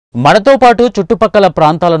మనతో పాటు చుట్టుపక్కల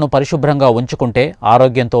ప్రాంతాలను పరిశుభ్రంగా ఉంచుకుంటే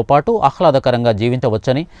ఆరోగ్యంతో పాటు ఆహ్లాదకరంగా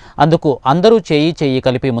జీవించవచ్చని, అందుకు అందరూ చేయి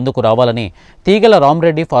కలిపి ముందుకు రావాలని తీగల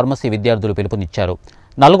రామరెడ్డి ఫార్మసీ విద్యార్థులు పిలుపునిచ్చారు.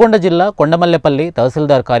 నల్గొండ జిల్లా కొండమల్లెపల్లి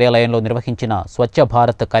తహసీల్దార్ కార్యాలయంలో నిర్వహించిన స్వచ్ఛ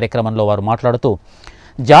భారత్ కార్యక్రమంలో వారు మాట్లాడుతూ,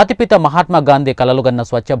 జాతిపిత మహాత్మా గాంధీ కలలుగన్న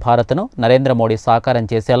స్వచ్ఛ భారత్ను నరేంద్ర మోడీ సాకారం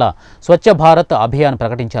చేసేలా స్వచ్ఛ భారత్ అభియాన్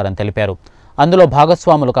ప్రకటించారని తెలిపారు. అందులో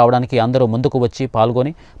భాగస్వాములు కావడానికి అందరూ ముందుకు వచ్చి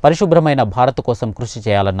పాల్గొని పరిశుభ్రమైన భారత్ కోసం కృషి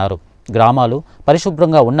చేయాలన్నారు. గ్రామాలు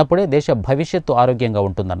పరిశుభ్రంగా ఉన్నప్పుడే దేశ భవిష్యత్తు ఆరోగ్యంగా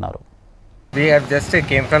ఉంటుందన్నారు. We have just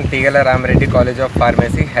came from Tigala Ramaredi College of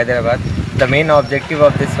Pharmacy, Hyderabad. The main objective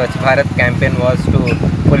of this Swachh Bharat campaign was to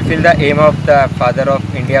fulfill the aim of the father of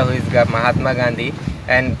India, who is Mahatma Gandhi,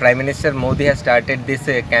 and Prime Minister Modi has started this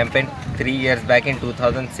campaign 3 years back in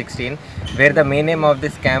 2016, where the main aim of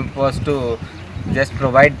this camp was to just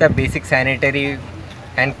provide the basic sanitary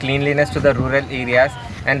and cleanliness to the rural areas,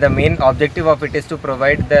 and the main objective of it is to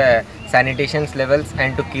provide the sanitation levels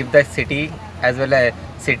and to keep the city as well as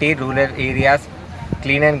city rural areas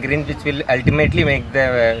clean and green, which will ultimately make the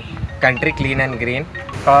country clean and green.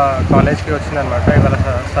 కాలేజ్కి వచ్చిందనమాట. ఇవాళ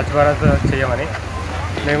స్వచ్ఛ భారత్ చేయమని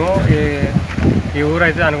మేము ఈ ఊరు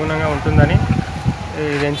అయితే అనుగుణంగా ఉంటుందని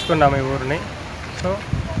ఇది ఎంచుకున్నాము ఈ ఊరిని. సో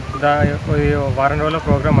వారం రోజుల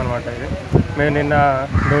ప్రోగ్రామ్ అనమాట ఇది. మేము నిన్న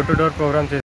డోర్ టు డోర్ ప్రోగ్రామ్